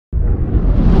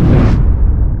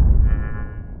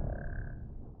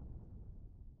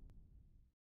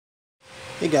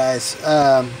Hey guys,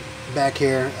 back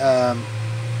here.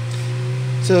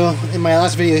 So in my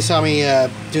last video you saw me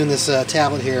doing this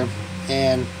tablet here,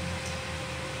 and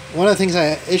one of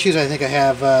the issues I think I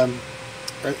have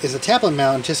is the tablet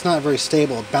mount just not very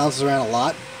stable. It bounces around a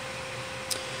lot.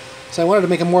 So I wanted to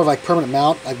make a more of like permanent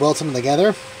mount, like weld something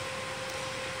together.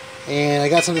 And I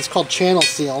got something that's called channel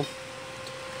seal,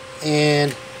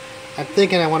 and I'm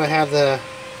thinking I want to have the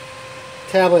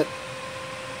tablet,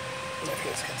 if you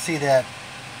guys can see that,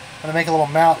 I'm going to make a little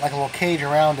mount, like a little cage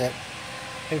around it.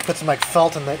 Maybe put some like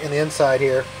felt in the inside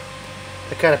here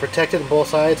to kind of protect it on both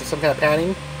sides with some kind of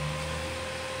padding.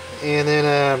 And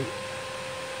then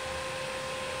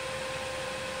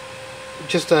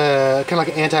just kind of like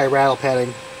an anti-rattle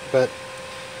padding. But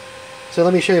so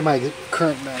let me show you my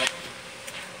current mount.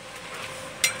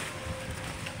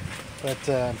 But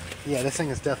yeah, this thing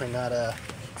is definitely not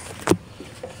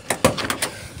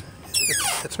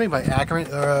it's made by Akron.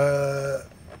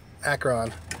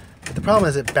 But the problem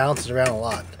is it bounces around a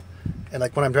lot, and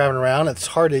like when I'm driving around, it's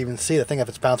hard to even see the thing if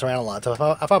it's bouncing around a lot. So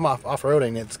if I'm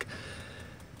off-roading, it's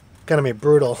gonna be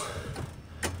brutal.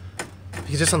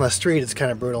 Because just on the street, it's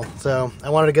kind of brutal. So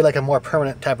I wanted to get like a more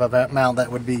permanent type of mount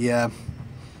that would be, you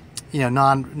know,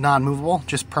 non-movable,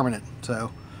 just permanent.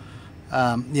 So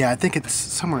yeah, I think it's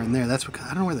somewhere in there. That's what,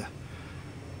 I don't know where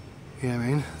you know what I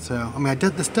mean? So I mean,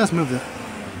 this does move the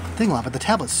thing a lot, but the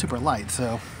tablet's super light.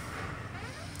 So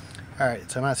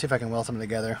alright, so I'm going to see if I can weld something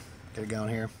together. Get it going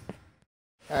here.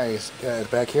 Alright guys,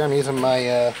 back here I'm using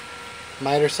my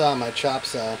miter saw and my chop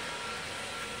saw.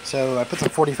 So I put some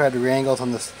 45-degree angles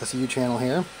on this U channel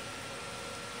here.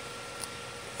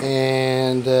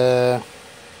 And right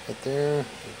there,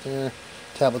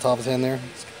 tablet's obviously in there.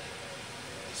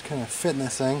 Just kind of fitting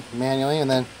this thing manually, and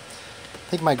then I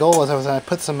think my goal was I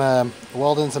put some,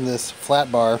 weld in some of this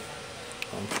flat bar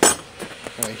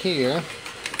right here.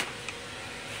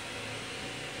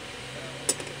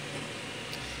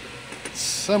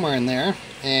 Somewhere in there,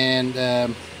 and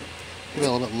maybe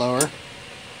a little bit lower,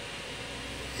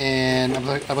 and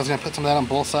I was going to put some of that on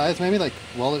both sides, maybe like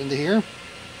weld it into here,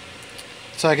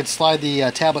 so I could slide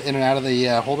the tablet in and out of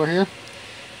the holder here,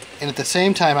 and at the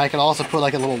same time I could also put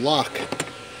like a little lock,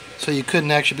 so you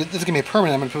couldn't actually, this is going to be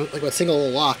permanent, I'm going to put like a single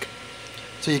little lock,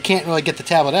 so you can't really get the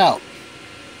tablet out,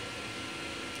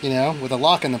 you know, with a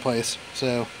lock in the place.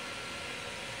 So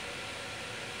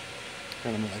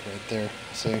kind of like right there,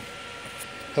 see.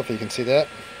 Hopefully you can see that.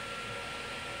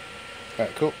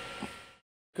 Alright, cool.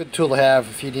 Good tool to have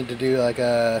if you need to do like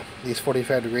these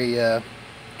 45-degree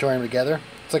join them together.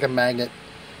 It's like a magnet.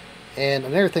 And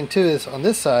another thing too is on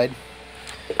this side,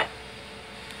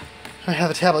 I have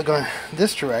the tablet going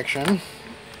this direction.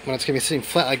 When it's going to be sitting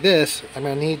flat like this, I'm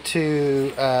going to need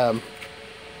to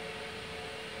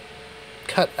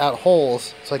cut out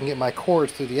holes so I can get my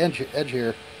cords through the edge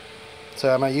here.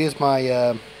 So I'm going to use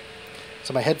my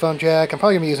my headphone jack. I'm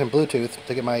probably going to be using Bluetooth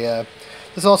to get my, this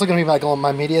is also going to be like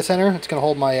my media center. It's going to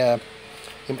hold my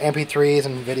MP3s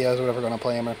and videos or whatever I'm going to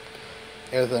play them or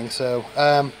everything. So,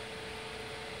 yeah,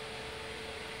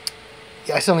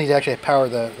 I still need to actually power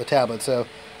the tablet. So I'm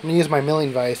going to use my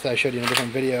milling vise that I showed you in a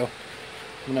different video.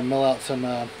 I'm going to mill out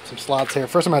some slots here.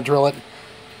 First I'm going to drill it,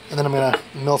 and then I'm going to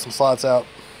mill some slots out.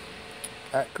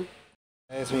 Alright, cool.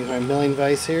 Okay, so I'm going to use my milling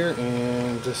vise here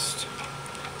and just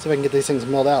see if I can get these things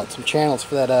milled out. Some channels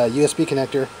for that USB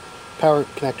connector, power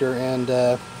connector, and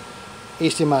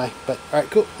HDMI. But alright,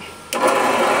 cool.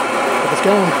 Get this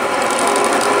going.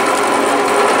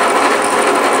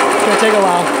 It's gonna take a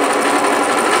while.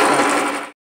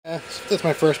 Right. So that's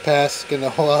my first pass, getting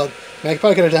the hole out. I mean, I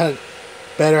probably could have done it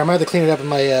better. I might have to clean it up with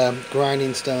my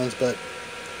grinding stones, but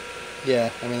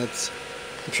yeah, I mean,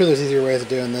 I'm sure there's easier ways of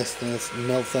doing this than this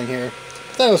mill thing here.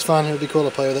 But that was fun. It would be cool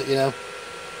to play with it, you know.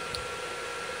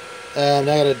 Now I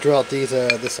gotta drill out these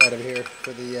this side over here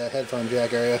for the headphone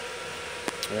jack area.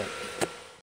 Right.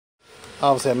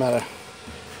 Obviously I'm not a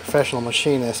professional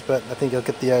machinist, but I think you'll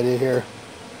get the idea here.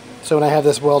 So when I have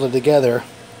this welded together,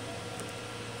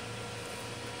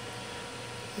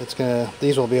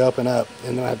 these will be open up,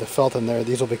 and then I have the felt in there.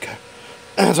 These will be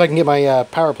so I can get my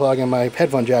power plug and my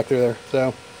headphone jack through there.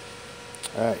 So,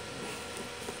 all right.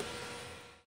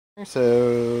 So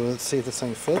let's see if this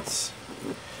thing fits.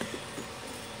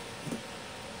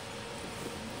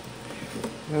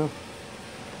 No.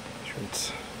 Sure,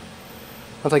 once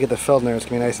I get the felt in there, it's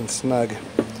going to be nice and snug.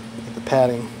 Get the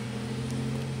padding.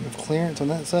 Enough clearance on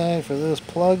that side for those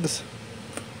plugs.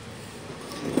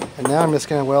 And now I'm just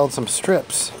going to weld some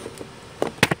strips.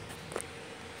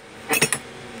 I'm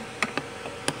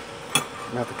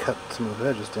going to have to cut some of the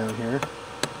edges down here.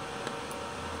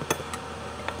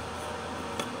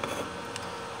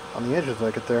 On the edges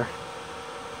like it there.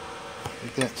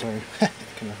 like that. Sorry, I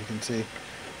don't know if you can see.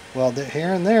 Well,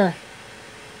 here and there,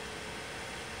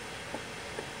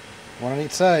 one on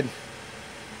each side.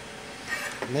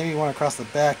 Maybe one across the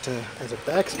back as a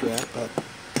back strap, but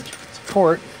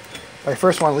support. I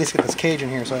first want to at least get this cage in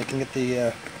here so I can get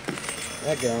the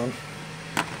that going.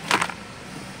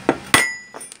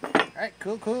 Alright,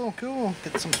 cool.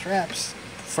 Get some straps,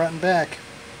 front and back.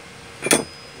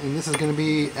 And this is going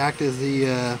to act as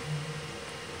the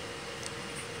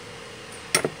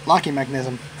locking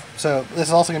mechanism. So this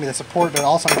is also going to be the support, but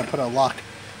also I'm going to put a little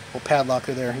padlock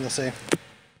through there, you'll see.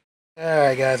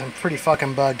 Alright guys, I'm pretty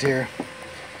fucking bugged here.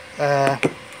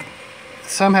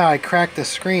 Somehow I cracked the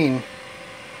screen.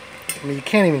 I mean, you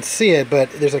can't even see it,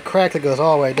 but there's a crack that goes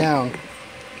all the way down.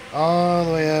 All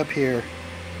the way up here.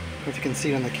 I don't know if you can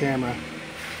see it on the camera.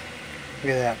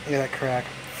 Look at that crack.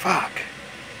 Fuck.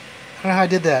 I don't know how I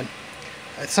did that.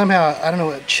 Somehow, I don't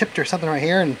know, it chipped or something right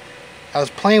here, and I was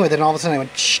playing with it, and all of a sudden it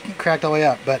went cracked all the way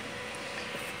up. But,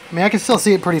 I mean, I can still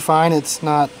see it pretty fine. It's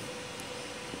not...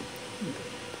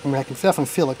 I mean, I can definitely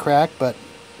feel a crack, but...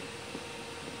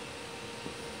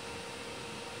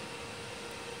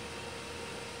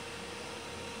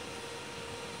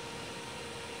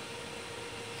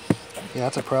 yeah,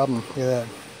 that's a problem. Look at that.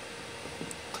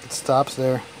 It stops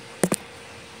there.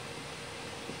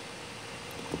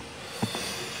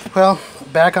 Well,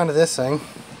 back onto this thing.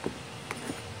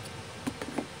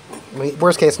 I mean,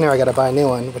 worst case scenario, I gotta buy a new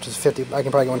one, which is 50. I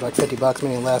can probably go into like 50 bucks,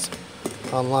 maybe less,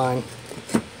 online.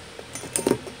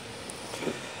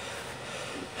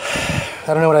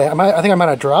 I don't know what I think I might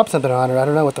have dropped something on her. I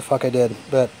don't know what the fuck I did,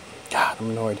 but God, I'm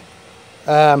annoyed.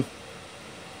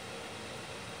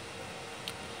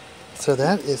 So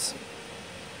that is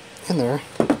in there.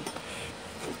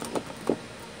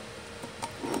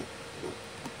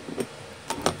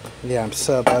 Yeah, I'm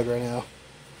so bugged right now.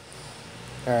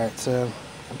 Alright, so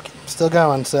I'm still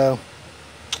going, so...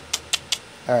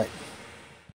 Alright.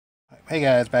 Hey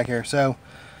guys, back here. So,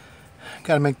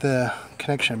 gotta make the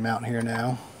connection mount here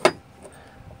now.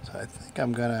 So I think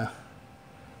I'm gonna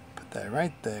put that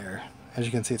right there. As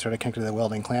you can see, it's sort of connected to the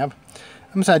welding clamp.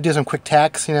 I'm just gonna do some quick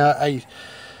tacks. You know, I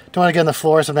don't want to get on the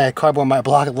floor, so my cardboard might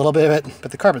block a little bit of it,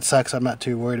 but the carpet sucks, so I'm not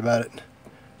too worried about it.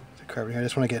 The carpet here, I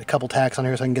just want to get a couple tacks on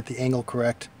here so I can get the angle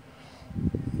correct.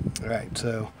 Alright,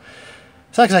 so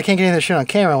sucks because I can't get any of this shit on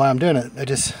camera while I'm doing it.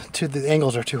 The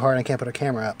angles are too hard and I can't put a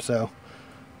camera up, so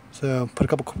put a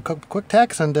couple quick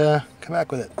tacks and come back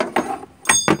with it.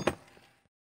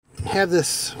 Have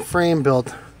this frame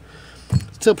built.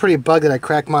 Still pretty bugged that I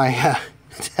cracked my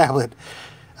tablet.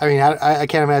 I mean, I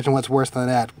can't imagine what's worse than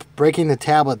that. Breaking the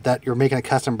tablet that you're making a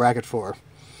custom bracket for.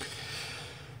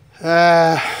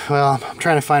 Well, I'm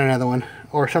trying to find another one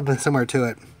or something similar to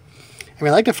it. I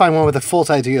mean, I'd like to find one with a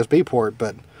full-size USB port,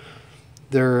 but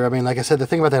I mean, like I said, the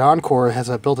thing about that Encore has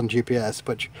a built-in GPS,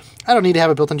 but I don't need to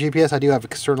have a built-in GPS. I do have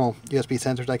external USB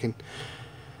sensors I can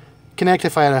connect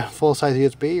if I had a full-size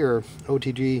USB or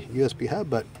OTG USB hub,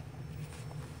 but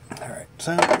alright,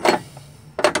 so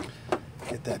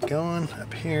get that going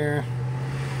up here.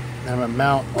 Then I'm gonna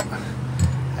mount,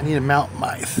 I need to mount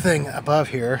my thing above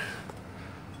here.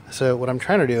 So what I'm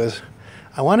trying to do is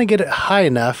I want to get it high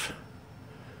enough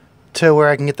to where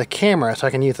I can get the camera, so I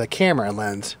can use the camera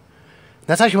lens.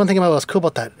 That's actually one thing about what's cool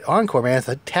about that Encore, man. It's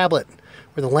the tablet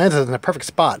where the lens is in the perfect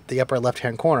spot, the upper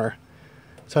left-hand corner.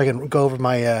 So I can go over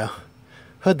my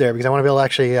hood there because I want to be able to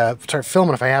actually start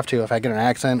filming if I have to, if I get an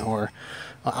accident or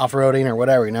off-roading or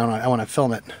whatever, you know, I want to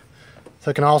film it.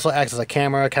 So it can also act as a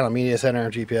camera, kind of media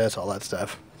center, GPS, all that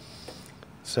stuff.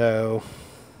 So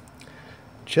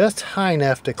just high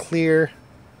enough to clear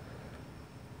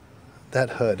that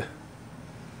hood.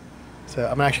 So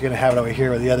I'm actually going to have it over here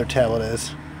where the other tablet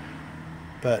is.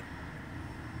 But,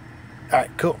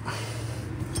 alright, cool.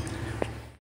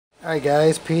 Alright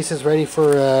guys, piece is ready for,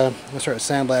 I'm going to start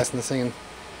sandblasting this thing and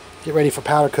get ready for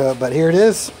powder coat, but here it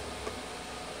is.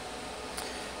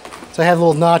 So I have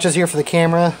little notches here for the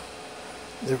camera,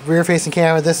 the rear facing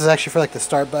camera. This is actually for like the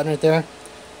start button right there.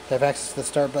 I have access to the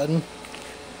start button.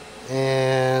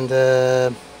 And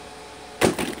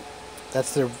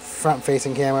that's the front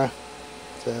facing camera.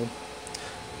 So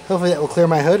hopefully that will clear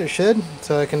my hood, it should,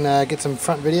 so I can get some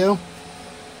front video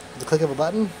with the click of a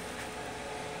button.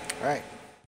 Alright.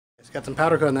 It's got some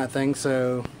powder coat on that thing,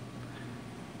 so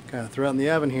gotta throw it in the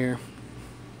oven here.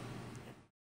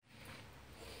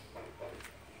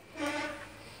 You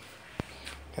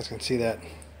guys can see that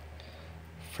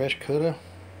fresh coat, or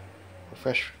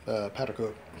fresh powder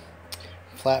coat.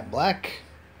 Flat black.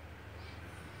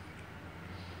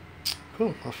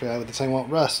 Cool, hopefully this thing won't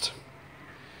rust.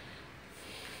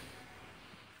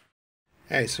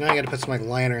 Alright, so now I got to put some like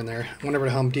liner in there. I went over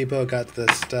to Home Depot, got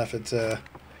this stuff. It's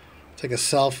like a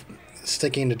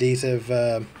self-sticking adhesive,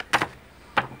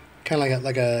 kind of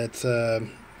like a it's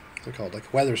what's it called, like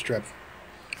a weather strip,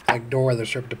 like door weather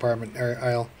strip department or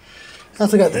aisle. I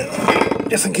also got this,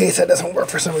 just in case that doesn't work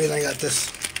for some reason. I got this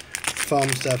foam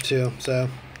stuff too. So,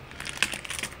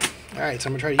 all right, so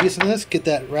I'm gonna try to use this, get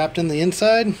that wrapped in the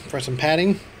inside for some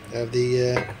padding of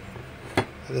the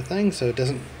thing, so it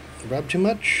doesn't rub too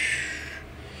much.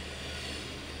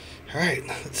 All right,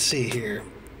 let's see here.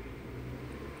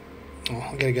 Oh,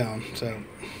 I'll get it going. So,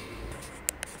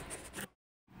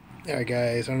 all right,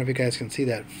 guys. I don't know if you guys can see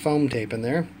that foam tape in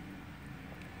there.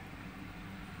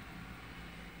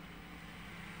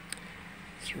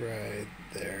 It's right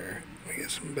there. Let me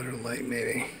get some better light,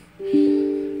 maybe.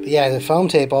 But yeah, the foam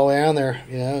tape all the way around there.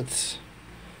 You know, it's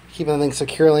keeping the thing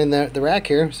securely in the rack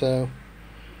here. So,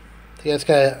 you guys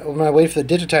got. I'm gonna wait for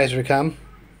the digitizer to come.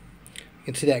 You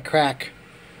can see that crack.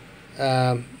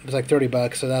 It was like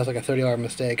 $30, so that was like a $30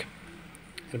 mistake.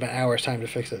 It had about an hour's time to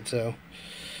fix it. So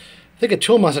I think a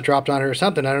tool must have dropped on it or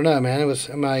something. I don't know, man. It was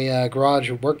on my garage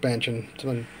workbench, and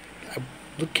someone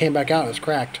came back out and it was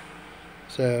cracked.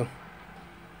 So,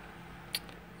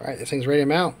 all right, this thing's ready to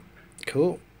mount.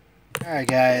 Cool. All right,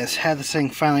 guys, had this thing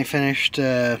finally finished.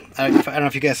 I don't know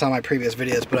if you guys saw my previous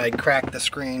videos, but I cracked the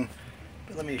screen.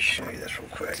 But let me show you this real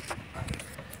quick.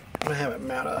 I'm gonna have it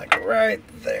mounted like right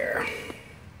there.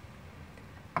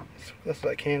 This is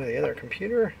what I can to the other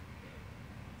computer,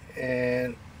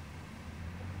 and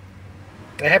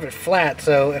I have it flat,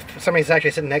 so if somebody's actually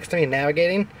sitting next to me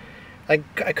navigating, I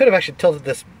could have actually tilted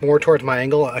this more towards my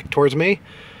angle, like towards me,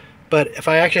 but if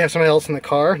I actually have somebody else in the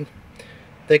car,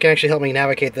 they can actually help me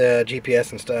navigate the GPS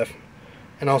and stuff,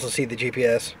 and also see the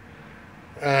GPS.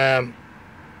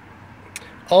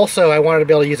 Also, I wanted to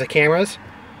be able to use the cameras,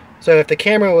 so if the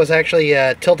camera was actually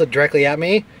tilted directly at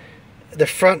me, the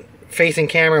front facing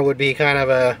camera would be kind of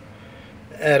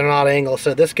at an odd angle,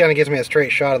 so this kind of gives me a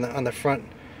straight shot on the front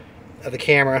of the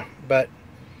camera. But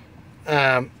so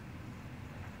I'm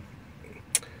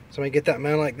gonna get that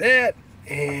mounted like that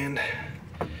and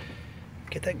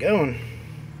get that going.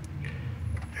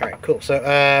 All right, cool. So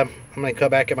I'm gonna go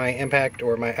back at my impact,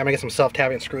 or I'm gonna get some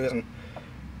self-tapping screws and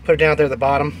put it down there at the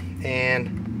bottom,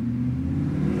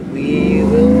 and we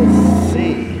will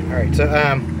see. All right, so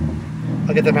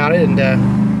I'll get that mounted,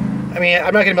 and I mean,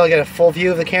 I'm not going to be able to get a full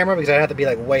view of the camera because I have to be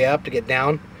like way up to get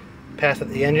down past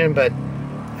the engine, but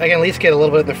I can at least get a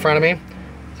little bit in the front of me.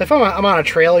 So if I'm on a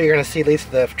trail, you're going to see at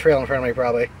least the trail in front of me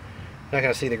probably. You're not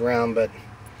going to see the ground, but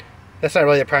that's not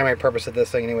really the primary purpose of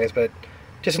this thing anyways, but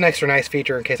just an extra nice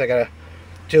feature in case I got to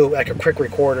do like a quick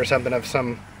record or something of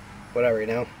some whatever, you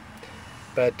know.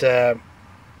 But I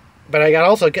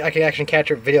can actually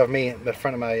capture video of me in the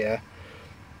front of my, you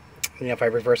know, if I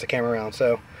reverse the camera around.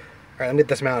 So. Alright, let me get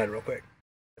this mounted real quick.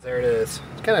 There it is.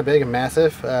 It's kind of big and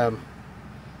massive.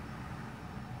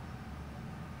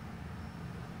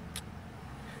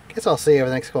 Guess I'll see over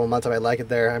the next couple of months if I like it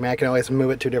there. I mean, I can always move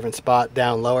it to a different spot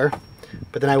down lower,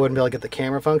 but then I wouldn't be able to get the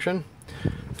camera function.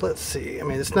 So let's see. I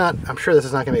mean, it's not, I'm sure this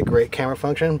is not going to be a great camera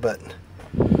function, but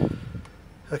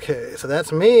okay, so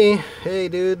that's me. Hey,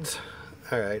 dudes.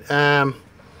 Alright,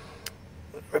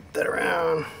 whip that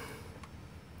around.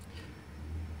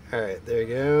 Alright, there you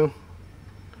go.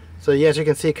 So yeah, as you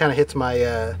can see, it kind of hits my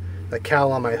the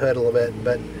cowl on my hood a little bit,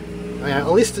 but I mean,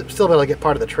 at least still be able to get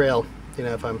part of the trail, you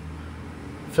know, if I'm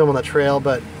filming the trail.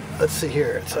 But let's see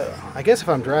here. So I guess if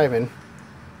I'm driving,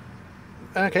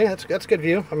 okay, that's a good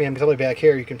view. I mean, I'm totally back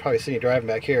here. You can probably see me driving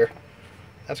back here.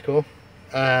 That's cool.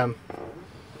 All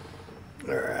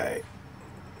right,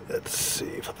 let's see.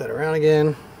 Flip that around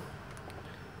again,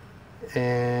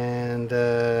 and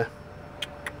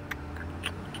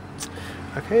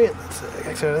okay, let's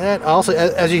exit out of that. Also,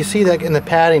 as you see that in the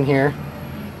padding here,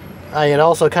 I had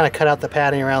also kind of cut out the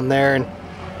padding around there and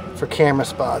for camera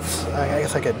spots. I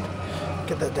guess I could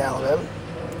get that down a bit.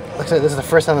 Like I said, this is the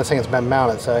first time this thing has been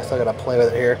mounted, so I still got to play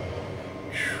with it here.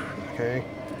 Okay.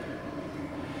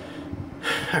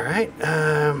 All right.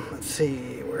 Let's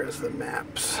see. Where's the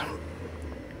maps?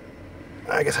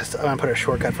 I guess I'm gonna put a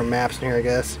shortcut for maps in here. I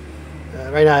guess.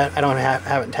 Right now I don't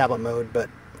have it in tablet mode, but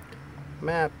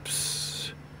maps.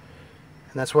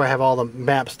 And that's where I have all the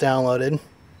maps downloaded.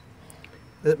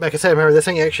 Like I said, remember, this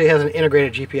thing actually has an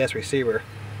integrated GPS receiver.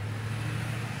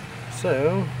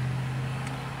 So,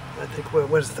 I think,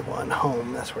 what is the one?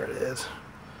 Home, that's where it is.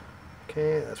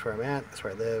 Okay, that's where I'm at, that's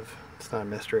where I live. It's not a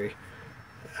mystery.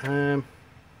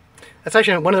 That's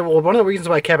actually one of the reasons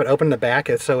why I kept it open in the back,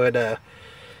 is so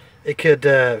it could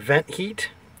vent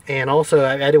heat. And also,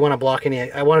 I didn't want to block any,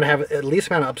 I wanted to have at least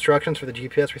amount of obstructions for the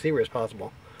GPS receiver as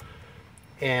possible.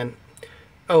 And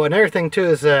oh, another thing too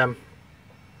is right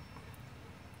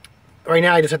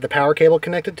now I just have the power cable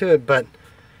connected to it, but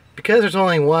because there's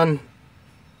only one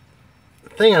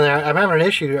thing on there, I'm having an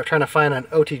issue of trying to find an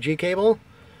OTG cable.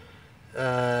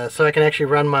 So I can actually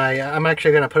run my, I'm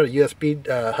actually going to put a USB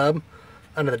hub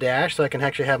under the dash so I can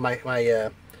actually have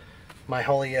my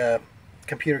Holy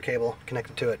computer cable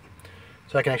connected to it.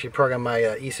 So I can actually program my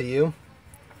ECU.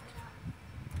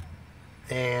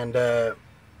 And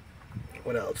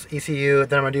what else? ECU,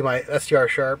 then I'm going to do my SDR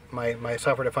Sharp, my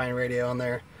software defined radio on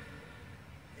there.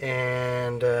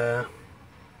 And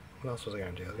what else was I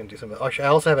going to do? I was going to do something. Actually, I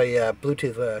also have a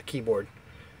Bluetooth keyboard.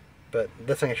 But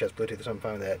this thing actually has Bluetooth, so I'm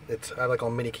fine with that. I like a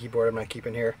mini keyboard I'm going to keep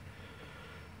in here.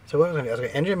 So what was I going to do? I was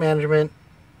going to engine management,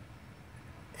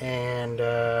 and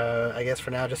I guess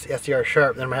for now just SDR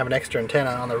Sharp. Then I'm going to have an extra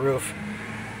antenna on the roof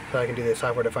so I can do the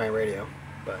software-defined radio.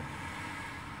 But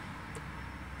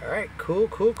all right, cool.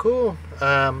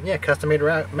 Yeah, custom-made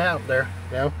mount there.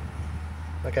 You know,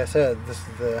 like I said, this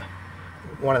is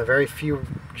one of the very few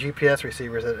GPS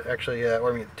receivers that actually,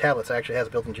 or I mean, tablets that actually has a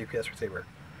built-in GPS receiver.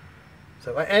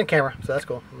 So, and camera, so that's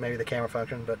cool. Maybe the camera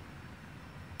function, but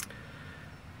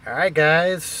alright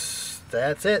guys,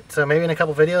 that's it. So maybe in a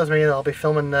couple videos, maybe I'll be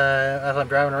filming as I'm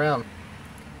driving around.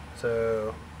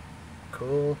 So,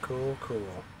 cool.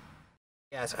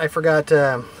 Yes, I forgot,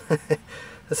 this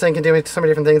thing can do so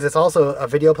many different things. It's also a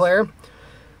video player.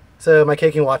 So my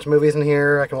kid can watch movies in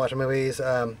here, I can watch movies.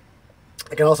 I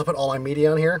can also put all my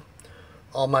media on here.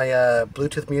 All my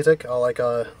Bluetooth music, all my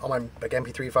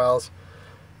MP3 files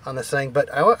on this thing, but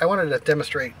I wanted to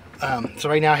demonstrate. So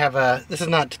right now I have this is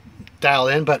not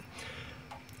dialed in, but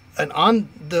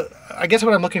I guess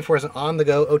what I'm looking for is an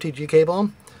on-the-go OTG cable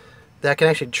that can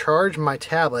actually charge my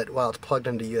tablet while it's plugged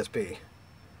into USB.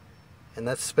 And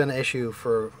that's been an issue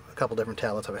for a couple different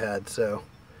tablets I've had. So,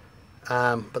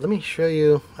 but let me show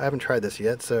you. I haven't tried this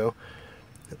yet, so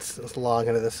let's log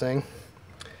into this thing,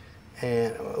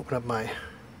 and I'll open up my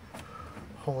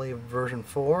Holy version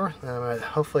 4.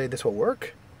 Hopefully this will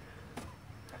work.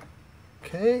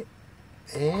 Okay,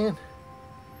 and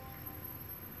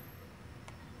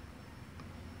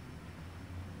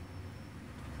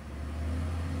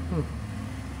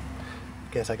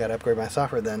guess I gotta upgrade my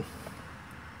software then.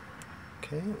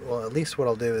 Okay, well at least what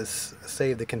I'll do is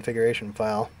save the configuration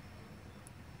file.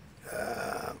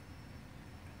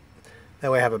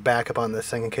 That way I have a backup on this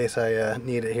thing in case I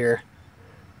need it here.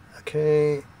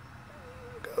 Okay,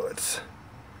 go. It's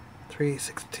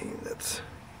 3/16. That's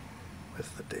what's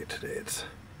the date today? It's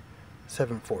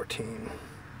 7/14.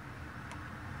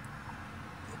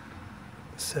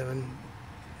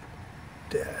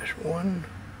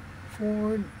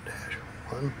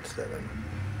 7-14-17.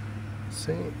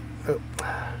 See? Oh.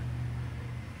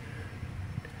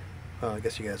 Well, I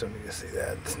guess you guys don't need to see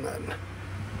that. It's not.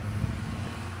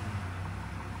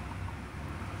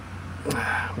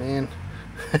 Ah, man.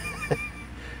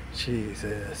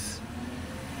 Jesus.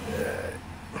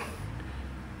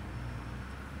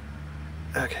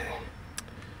 Okay.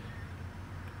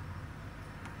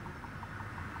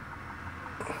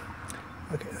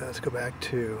 Okay, let's go back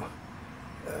to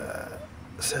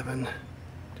 7-14-17.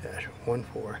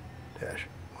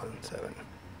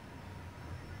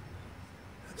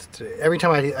 That's today. Every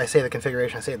time I say the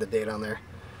configuration, I say the date on there.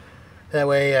 That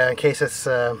way, in case it's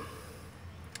I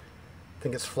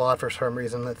think it's flawed for some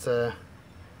reason, that's I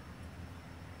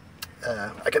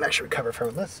can actually recover from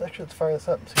it. Let's fire this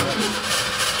up and see what happens.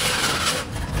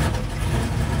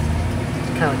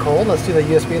 It's kind of cold. Let's do the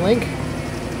USB link.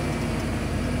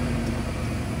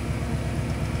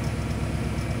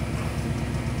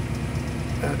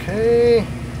 Okay,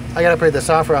 I gotta upgrade the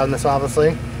software on this,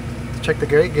 obviously. Let's check the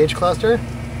gauge cluster.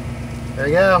 There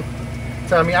you go.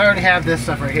 So I mean, I already have this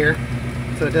stuff right here,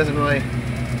 so it doesn't really.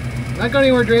 Not going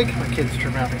anywhere, Drake. My kid's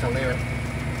tripping out because I'm leaving.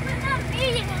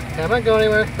 Yeah, I'm not going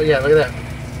anywhere. But yeah, look at that.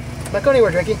 Not going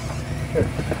anywhere, Drakey. Here.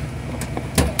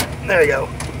 There you go.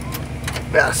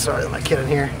 Ah, sorry, my kid in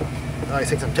here. Oh, he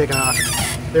thinks I'm taking off.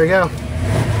 There you go.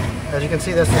 As you can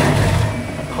see, this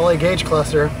Holy gauge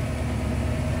cluster.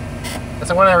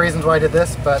 That's one of the reasons why I did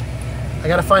this, but I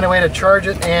got to find a way to charge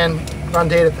it and run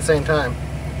data at the same time.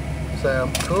 So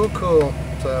cool.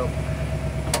 So.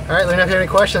 All right, let me know if you have any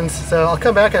questions. So I'll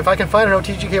come back, and if I can find an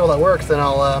OTG cable that works, then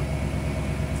I'll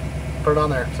put it on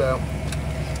there. So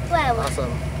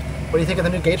awesome. What do you think of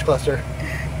the new gauge cluster?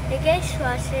 The gauge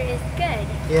cluster is good.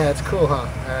 Yeah, it's cool, huh? All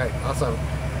right, awesome.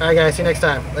 All right, guys, see you next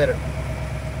time. Later.